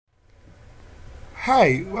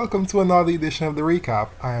Hi, welcome to another edition of the recap.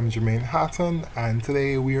 I am Jamain Hatton, and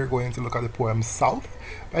today we are going to look at the poem South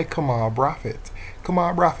by Kamau Brathwaite.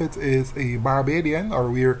 Kamau Brathwaite is a Barbadian,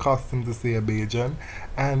 or we are accustomed to say a Bajan,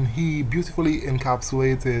 and he beautifully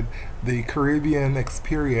encapsulated the Caribbean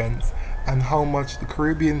experience and how much the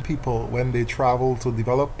Caribbean people, when they travel to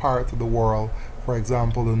developed parts of the world, for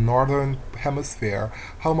example, the northern hemisphere,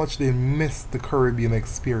 how much they miss the Caribbean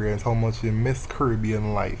experience, how much they miss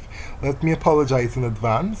Caribbean life. Let me apologize in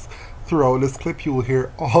advance. Throughout this clip, you will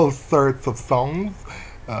hear all sorts of songs,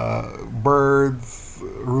 birds,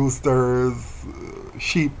 roosters,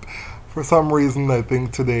 sheep. For some reason, I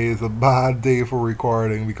think today is a bad day for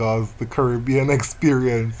recording because the Caribbean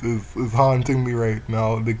experience is haunting me right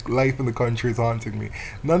now. The life in the country is haunting me.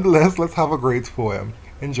 Nonetheless, let's have a great poem.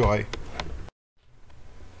 Enjoy.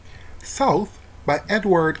 South by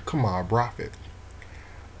Edward Kamau Brathwaite.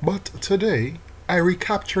 But today I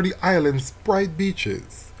recapture the island's bright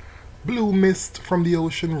beaches, blue mist from the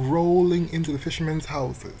ocean rolling into the fishermen's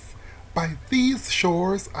houses. By these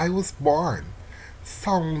shores I was born.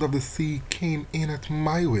 Sound of the sea came in at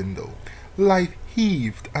my window. Life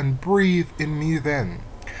heaved and breathed in me then,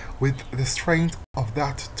 with the strength of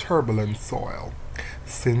that turbulent soil.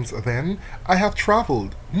 Since then, I have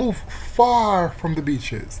traveled, moved far from the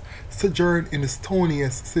beaches, sojourned in the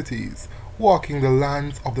stoniest cities, walking the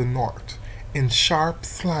lands of the north, in sharp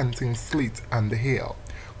slanting sleet and hail,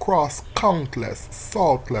 crossed countless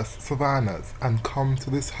saltless savannas, and come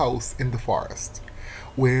to this house in the forest,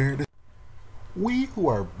 where we who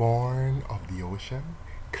are born of the ocean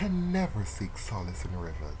can never seek solace in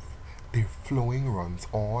rivers. Their flowing runs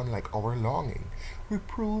on like our longing,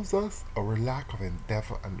 reproves us our lack of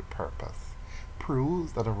endeavor and purpose,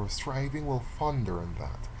 proves that our striving will founder in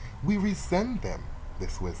that. We resent them,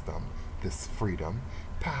 this wisdom, this freedom,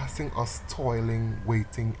 passing us toiling,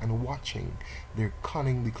 waiting, and watching their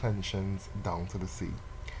cunning declensions down to the sea.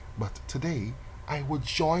 But today, I would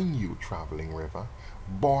join you, traveling river,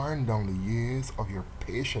 borne down the years of your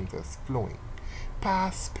patience flowing,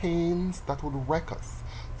 past pains that would wreck us,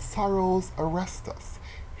 sorrows arrest us,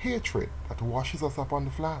 hatred that washes us up on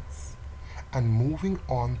the flats, and moving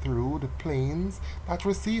on through the plains that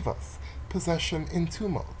receive us, possession in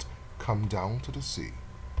tumult, come down to the sea.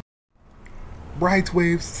 Bright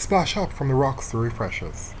waves splash up from the rocks to refresh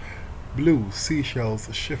us. Blue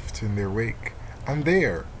seashells shift in their wake, and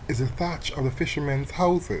there is the thatch of the fishermen's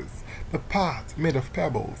houses, the path made of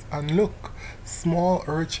pebbles, and look, small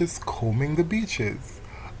urchins combing the beaches.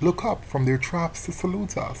 Look up from their traps to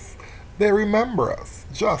salute us. They remember us,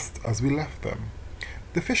 just as we left them.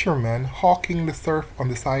 The fisherman, hawking the surf on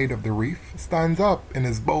the side of the reef, stands up in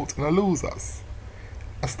his boat and alludes us.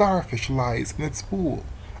 A starfish lies in its pool,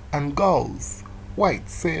 and gulls, white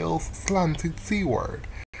sails slanted seaward,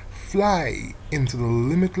 fly into the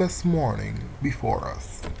limitless morning before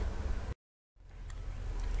us.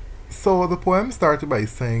 So the poem started by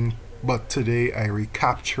saying, but today I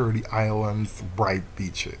recapture the island's bright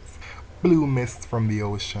beaches, blue mist from the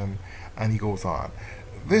ocean, and he goes on.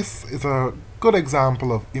 This is a good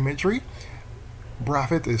example of imagery.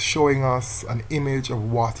 Brathwaite is showing us an image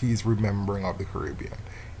of what he's remembering of the Caribbean.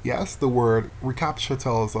 Yes, the word recapture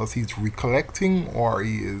tells us he's recollecting, or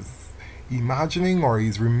he is imagining, or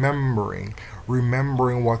he's remembering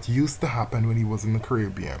what used to happen when he was in the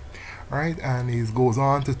Caribbean. Right? And he goes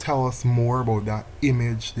on to tell us more about that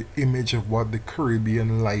image, the image of what the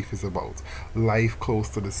Caribbean life is about. Life close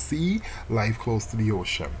to the sea, life close to the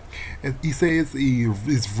ocean. He says he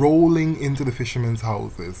is rolling into the fishermen's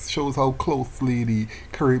houses, shows how closely the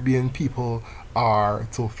Caribbean people are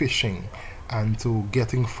to fishing and to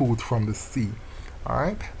getting food from the sea.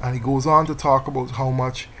 Alright? And he goes on to talk about how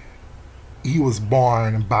much he was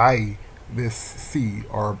born by this sea,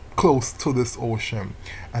 or close to this ocean,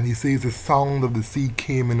 and he says the sound of the sea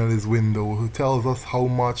came in at his window. Who tells us how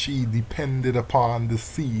much he depended upon the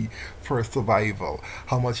sea for survival,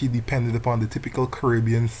 how much he depended upon the typical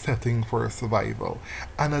Caribbean setting for survival.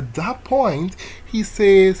 And at that point he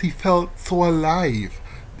says he felt so alive.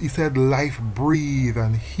 He said life breathed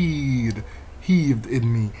and heaved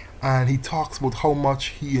in me, and he talks about how much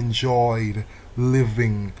he enjoyed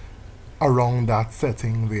living around that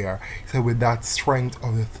setting there. He said with that strength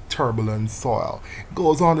of the turbulent soil. He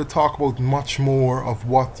goes on to talk about much more of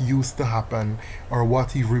what used to happen, or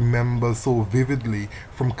what he remembers so vividly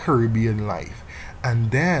from Caribbean life.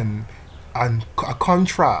 And then a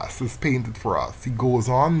contrast is painted for us. He goes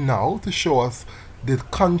on now to show us the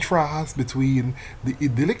contrast between the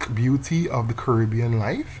idyllic beauty of the Caribbean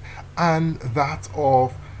life and that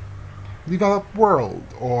of developed world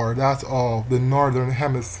or that of the northern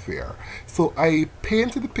hemisphere. So I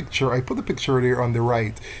painted the picture, I put the picture there on the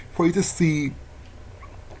right for you to see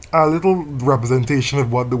a little representation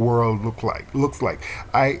of what the world looks like.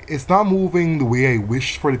 It's not moving the way I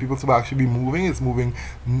wish for the people to actually be moving. It's moving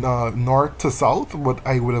north to south, but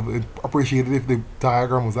I would have appreciated if the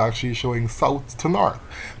diagram was actually showing south to north,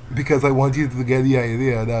 because I want you to get the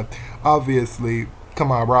idea that obviously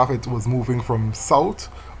Kamau Brathwaite was moving from south,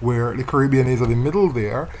 where the Caribbean is in the middle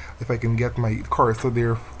there. If I can get my cursor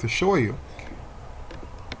there to show you.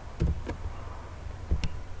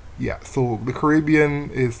 Yeah, so the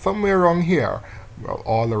Caribbean is somewhere around here, well,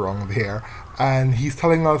 all around there, and he's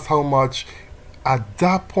telling us how much at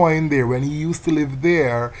that point there, when he used to live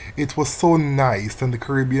there, it was so nice and the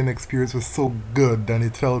Caribbean experience was so good, and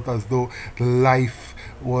it felt as though life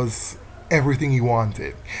was everything he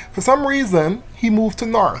wanted. For some reason, he moved to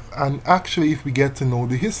North, and actually, if we get to know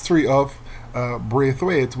the history of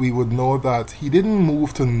Brathwaite, we would know that he didn't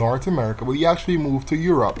move to North America, but he actually moved to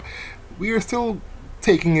Europe. We are still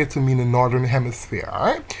taking it to mean the northern hemisphere,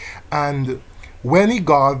 alright? And when he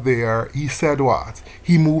got there, he said what?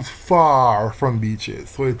 He moved far from beaches.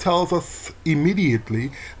 So it tells us immediately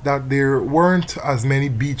that there weren't as many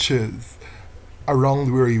beaches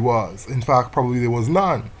around where he was. In fact, probably there was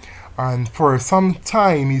none. And for some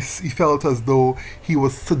time, he felt as though he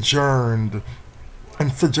was sojourned.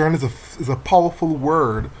 And sojourn is a powerful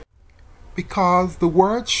word, because the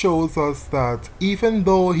word shows us that even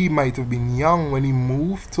though he might have been young when he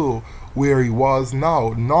moved to where he was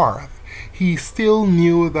now, north, he still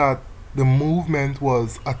knew that the movement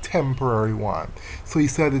was a temporary one. So he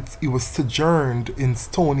said it was sojourned in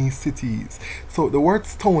stony cities. So the word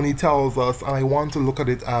stony tells us, and I want to look at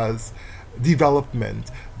it as development,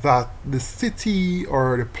 that the city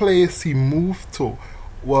or the place he moved to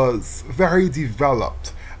was very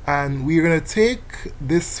developed. And we're going to take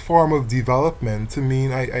this form of development to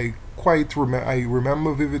mean, I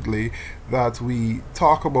remember vividly that we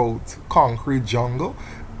talk about concrete jungle,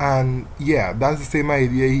 and yeah, that's the same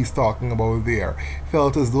idea he's talking about there.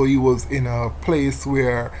 Felt as though he was in a place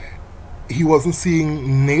where he wasn't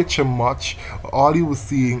seeing nature much. All he was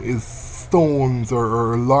seeing is stones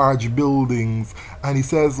or large buildings. And he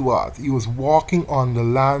says what? He was walking on the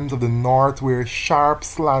lands of the north where sharp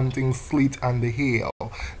slanting sleet and the hail.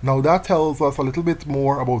 Now that tells us a little bit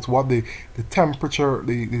more about what the temperature,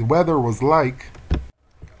 the weather was like.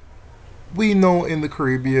 We know in the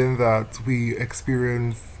Caribbean that we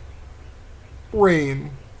experience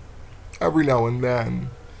rain every now and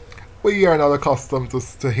then. We are not accustomed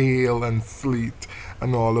to hail and sleet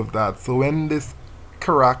and all of that. So when this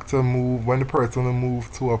character move, when the person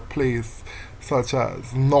move to a place such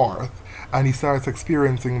as north, and he starts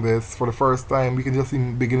experiencing this for the first time, we can just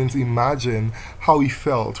begin to imagine how he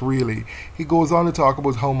felt, really. He goes on to talk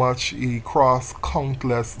about how much he crossed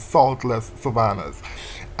countless saltless savannas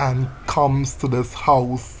and comes to this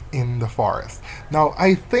house in the forest. Now,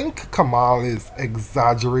 I think Kamau is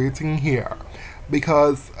exaggerating here,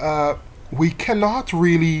 because we cannot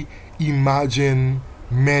really imagine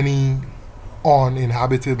many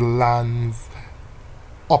uninhabited lands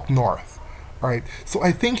up north, right? So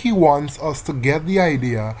I think he wants us to get the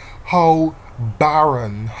idea how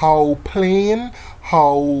barren, how plain,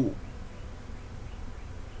 how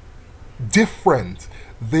different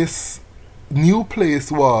this new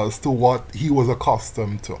place was to what he was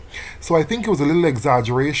accustomed to. So I think it was a little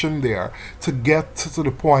exaggeration there to get to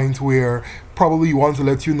the point where probably he wants to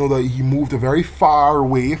let you know that he moved very far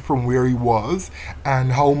away from where he was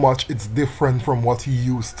and how much it's different from what he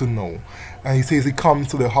used to know. And he says he comes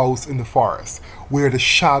to the house in the forest where the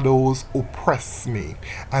shadows oppress me.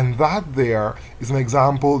 And that there is an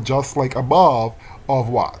example, just like above, of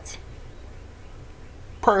what?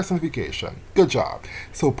 Personification. Good job.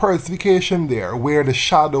 So personification there, where the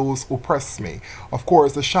shadows oppress me. Of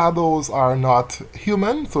course, the shadows are not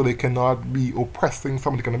human, so they cannot be oppressing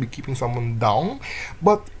someone, they cannot be keeping someone down.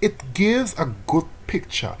 But it gives a good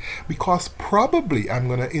picture, because probably, I'm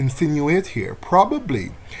going to insinuate here,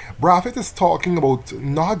 probably Brathwaite is talking about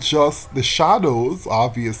not just the shadows,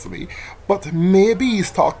 obviously, but maybe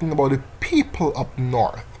he's talking about the people up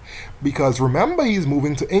north. Because remember, he's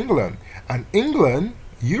moving to England, and England,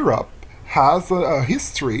 Europe, has a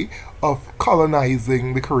history of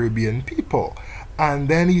colonizing the Caribbean people. And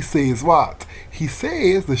then he says what? He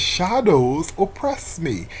says the shadows oppress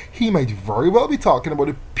me. He might very well be talking about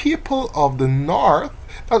the people of the north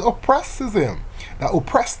that oppresses him, that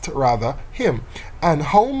oppressed rather him, and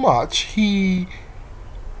how much he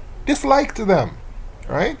disliked them,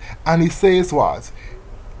 right? And he says what?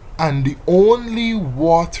 and the only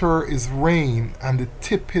water is rain and the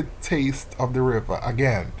tepid taste of the river.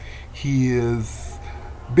 Again, he is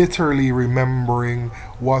bitterly remembering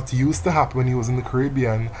what used to happen when he was in the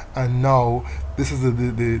Caribbean, and now this is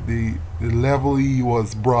the level he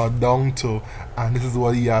was brought down to, and this is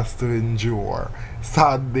what he has to endure.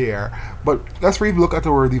 Sad there. But let's really look at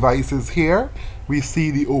our devices here. We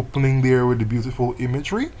see the opening there with the beautiful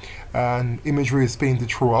imagery, and imagery is painted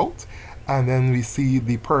throughout. And then we see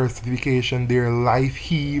the personification there, life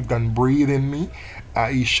heaved and breathed in me.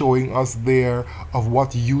 He's showing us there of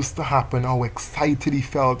what used to happen, how excited he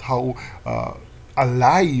felt, how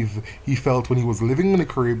alive he felt when he was living in the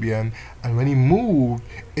Caribbean. And when he moved,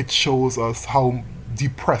 it shows us how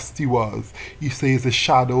depressed he was. He says the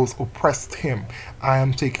shadows oppressed him. I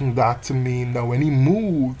am taking that to mean that when he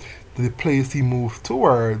moved, the place he moved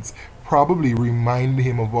towards probably reminded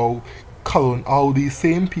him of how these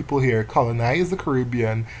same people here colonized the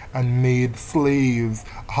Caribbean and made slaves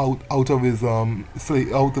out of his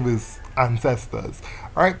ancestors.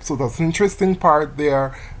 Alright, so that's an interesting part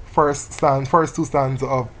there. First two stanzas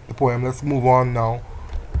of the poem. Let's move on now.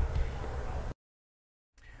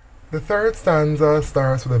 The third stanza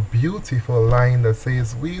starts with a beautiful line that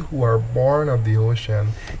says, "We who are born of the ocean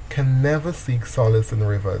can never seek solace in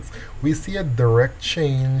rivers." We see a direct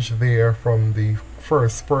change there from the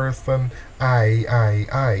first person,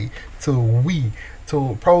 I, to we,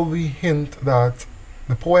 to probably hint that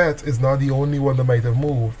the poet is not the only one that might have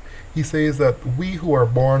moved. He says that we who are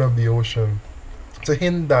born of the ocean, to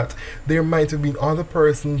hint that there might have been other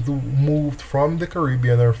persons who moved from the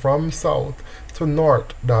Caribbean or from south to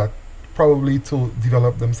north, that probably to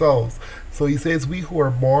develop themselves. So he says, we who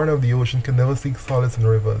are born of the ocean can never seek solace in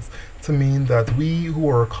rivers, to mean that we who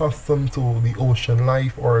are accustomed to the ocean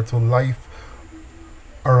life or to life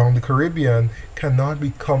around the Caribbean cannot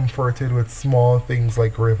be comforted with small things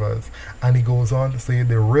like rivers. And he goes on to say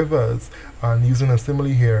the rivers, and using a simile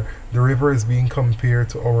here, the river is being compared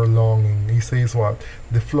to our longing. He says what?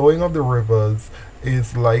 The flowing of the rivers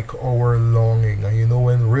is like our longing. And you know,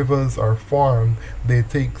 when rivers are formed, they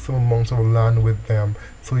take some amount of land with them.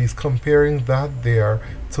 So he's comparing that there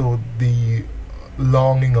to the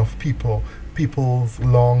longing of people's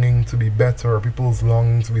longing to be better, people's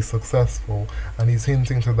longing to be successful, and he's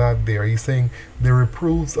hinting to that there. He's saying they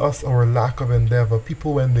reproves us our lack of endeavor.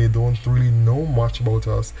 People, when they don't really know much about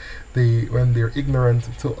us, when they're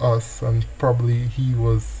ignorant to us, and probably he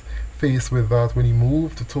was faced with that when he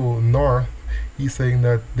moved to north. He's saying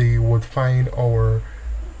that they would find our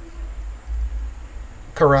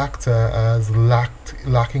character as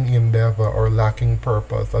lacking endeavor or lacking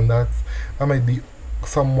purpose, and that might be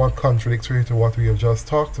somewhat contradictory to what we have just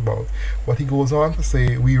talked about. But he goes on to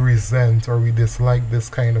say we resent or we dislike this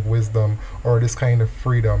kind of wisdom or this kind of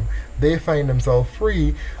freedom. They find themselves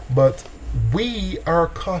free, but we are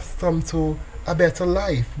accustomed to a better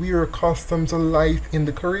life. We are accustomed to life in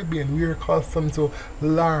the Caribbean. We are accustomed to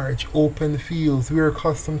large open fields. We are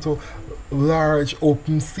accustomed to large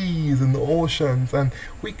open seas and oceans, and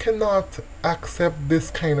we cannot accept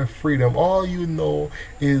this kind of freedom. All you know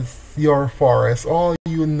is your forest. All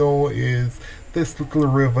you know is this little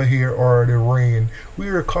river here or the rain. We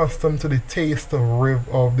are accustomed to the taste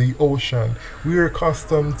of the ocean. We are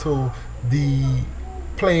accustomed to the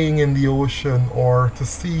playing in the ocean, or to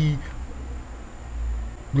see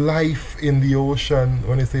life in the ocean.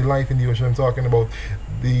 When I say life in the ocean, I'm talking about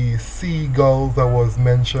the seagulls that was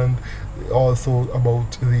mentioned, also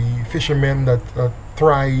about the fishermen that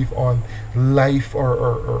thrive on life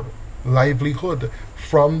or livelihood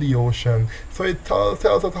from the ocean. So it tells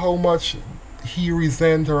us how much he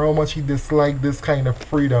resents or how much he dislikes this kind of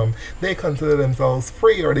freedom. They consider themselves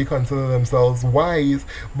free, or they consider themselves wise,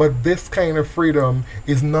 but this kind of freedom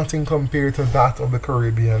is nothing compared to that of the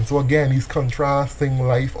Caribbean. So again, he's contrasting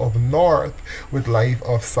life of north with life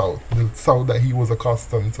of south, the south that he was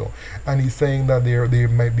accustomed to. And he's saying that they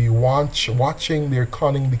might be watching their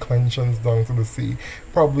cunning declensions down to the sea,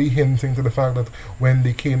 probably hinting to the fact that when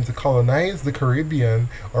they came to colonize the Caribbean,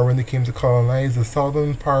 or when they came to colonize the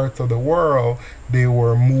southern parts of the world, they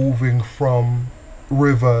were moving from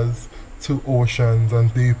rivers to oceans, and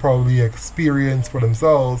they probably experienced for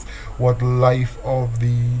themselves what life of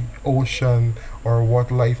the ocean or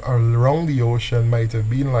what life around the ocean might have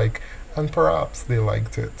been like, and perhaps they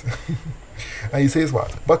liked it. And he says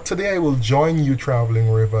what? But today I will join you,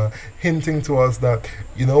 traveling river, hinting to us that,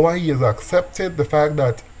 you know what, he has accepted the fact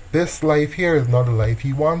that this life here is not the life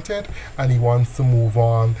he wanted, and he wants to move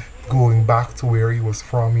on, going back to where he was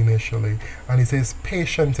from initially. And he says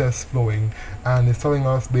patience is flowing, and he's telling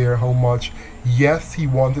us there how much, yes, he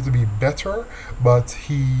wanted to be better, but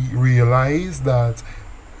he realized that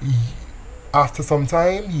After some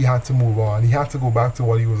time, he had to move on. He had to go back to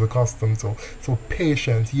what he was accustomed to. So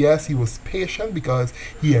patient. Yes, he was patient because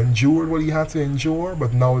he endured what he had to endure,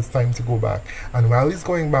 but now it's time to go back. And while he's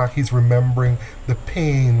going back, he's remembering the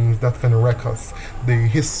pains that can wreck us, the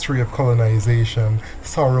history of colonization,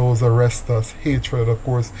 sorrows arrest us, hatred, of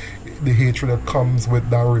course, the hatred that comes with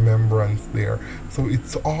that remembrance there. So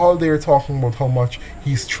it's all there talking about how much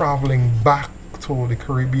he's traveling back to the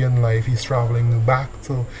Caribbean life. He's traveling back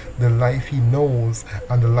to the life he knows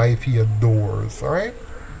and the life he adores. Alright?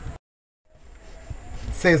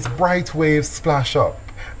 Says bright waves splash up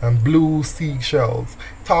and blue seashells,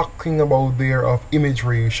 talking about there of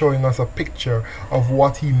imagery, showing us a picture of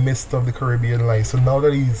what he missed of the Caribbean life. So now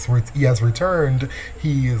that he has returned,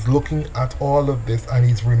 he is looking at all of this and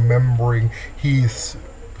he's remembering. He's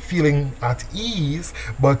feeling at ease,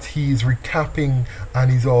 but he's recapping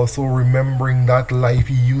and he's also remembering that life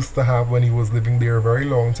he used to have when he was living there a very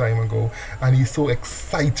long time ago, and he's so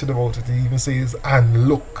excited about it. He even says, and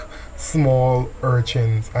look, small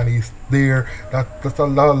urchins, and he's there. That's a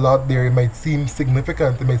lot there. It might seem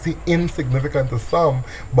significant, it might seem insignificant to some,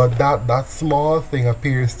 but that small thing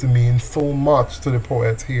appears to mean so much to the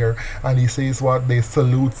poet here. And he says what they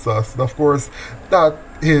salutes us. Of course, that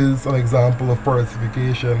is an example of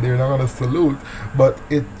personification. They're not going to salute, but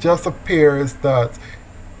it just appears that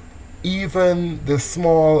even the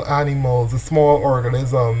small animals, the small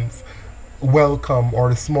organisms welcome, or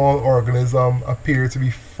the small organism appear to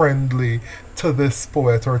be friendly to this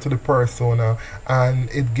poet or to the persona. And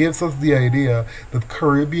it gives us the idea that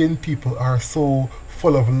Caribbean people are so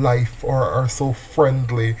full of life, or are so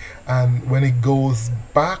friendly. And when it goes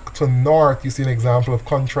back to north, you see an example of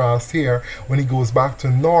contrast here. When he goes back to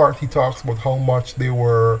north, he talks about how much they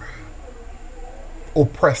were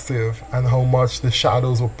oppressive and how much the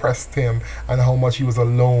shadows oppressed him and how much he was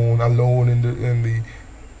alone in the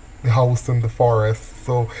house in the forest.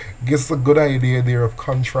 So it gives us a good idea there of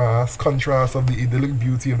contrast of the idyllic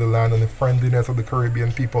beauty of the land and the friendliness of the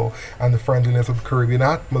Caribbean people and the friendliness of the Caribbean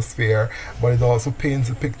atmosphere, but it also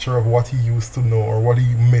paints a picture of what he used to know, or what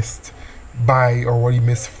he missed by, or what he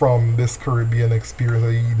missed from this Caribbean experience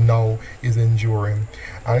that he now is enduring.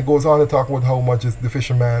 And it goes on to talk about how much the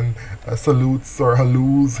fisherman salutes or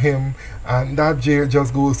halloos him, and that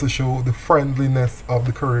just goes to show the friendliness of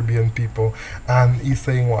the Caribbean people. And he's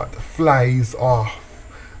saying what? Flies off.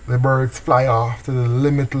 The birds fly off to the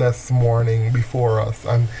limitless morning before us.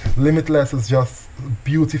 And limitless is just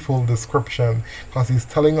beautiful description, because he's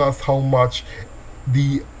telling us how much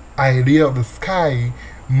the idea of the sky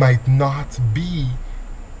might not be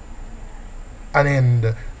an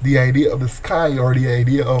end. The idea of the sky, or the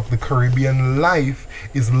idea of the Caribbean life,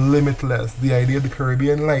 is limitless. The idea of the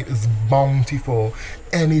Caribbean life is bountiful.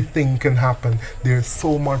 Anything can happen. There's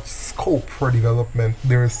so much scope for development.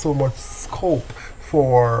 There is so much scope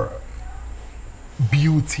for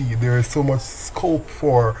beauty. There is so much scope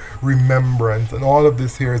for remembrance. And all of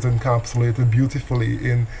this here is encapsulated beautifully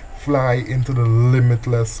in fly into the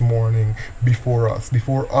limitless morning before us.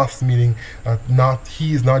 Before us meaning that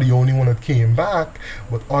he's not the only one that came back,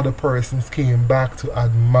 but other persons came back to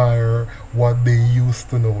admire what they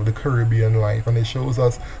used to know, the Caribbean life. And it shows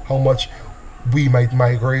us how much we might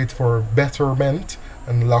migrate for betterment,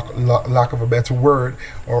 and lack of a better word,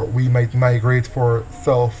 or we might migrate for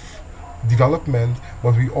self-development,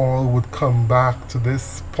 but we all would come back to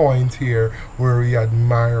this point here where we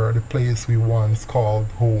admire the place we once called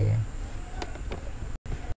home.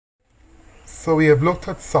 So we have looked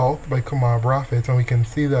at South by Kamau Brathwaite, and we can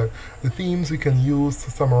see that the themes we can use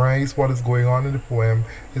to summarize what is going on in the poem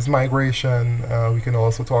is migration. We can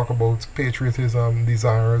also talk about patriotism,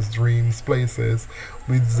 desires, dreams, places,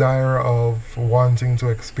 the desire of wanting to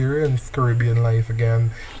experience Caribbean life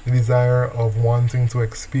again, the desire of wanting to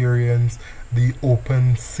experience the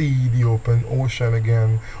open sea, the open ocean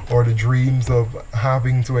again, or the dreams of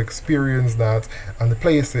having to experience that, and the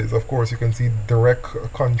places. Of course, you can see direct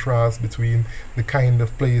contrast between the kind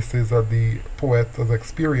of places that the poet has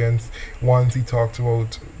experienced. Once he talked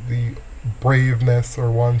about the braveness,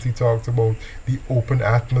 or once he talked about the open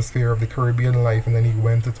atmosphere of the Caribbean life, and then he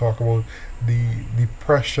went to talk about the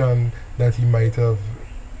depression that he might have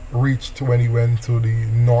reached when he went to the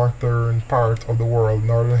northern part of the world,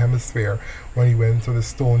 northern hemisphere, when he went to the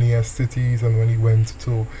stoniest cities, and when he went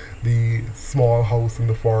to the small house in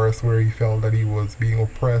the forest where he felt that he was being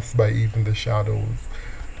oppressed by even the shadows.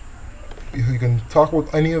 You can talk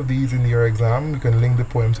about any of these in your exam. You can link the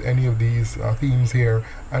poem to any of these themes here,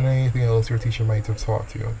 and anything else your teacher might have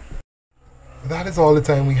taught you. That is all the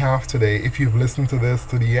time we have today. If you've listened to this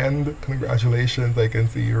to the end, congratulations. I can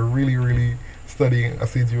see you're really studying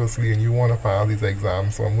assiduously and you want to pass these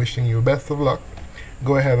exams. So I'm wishing you best of luck.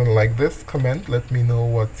 Go ahead and like this, comment, let me know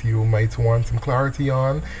what you might want some clarity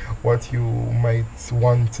on, what you might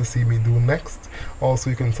want to see me do next. Also,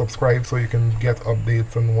 you can subscribe so you can get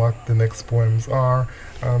updates on what the next poems are.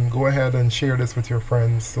 Go ahead and share this with your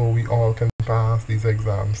friends so we all can pass these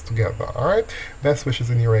exams together. Alright, best wishes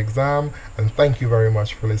in your exam, and thank you very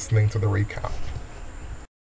much for listening to the recap.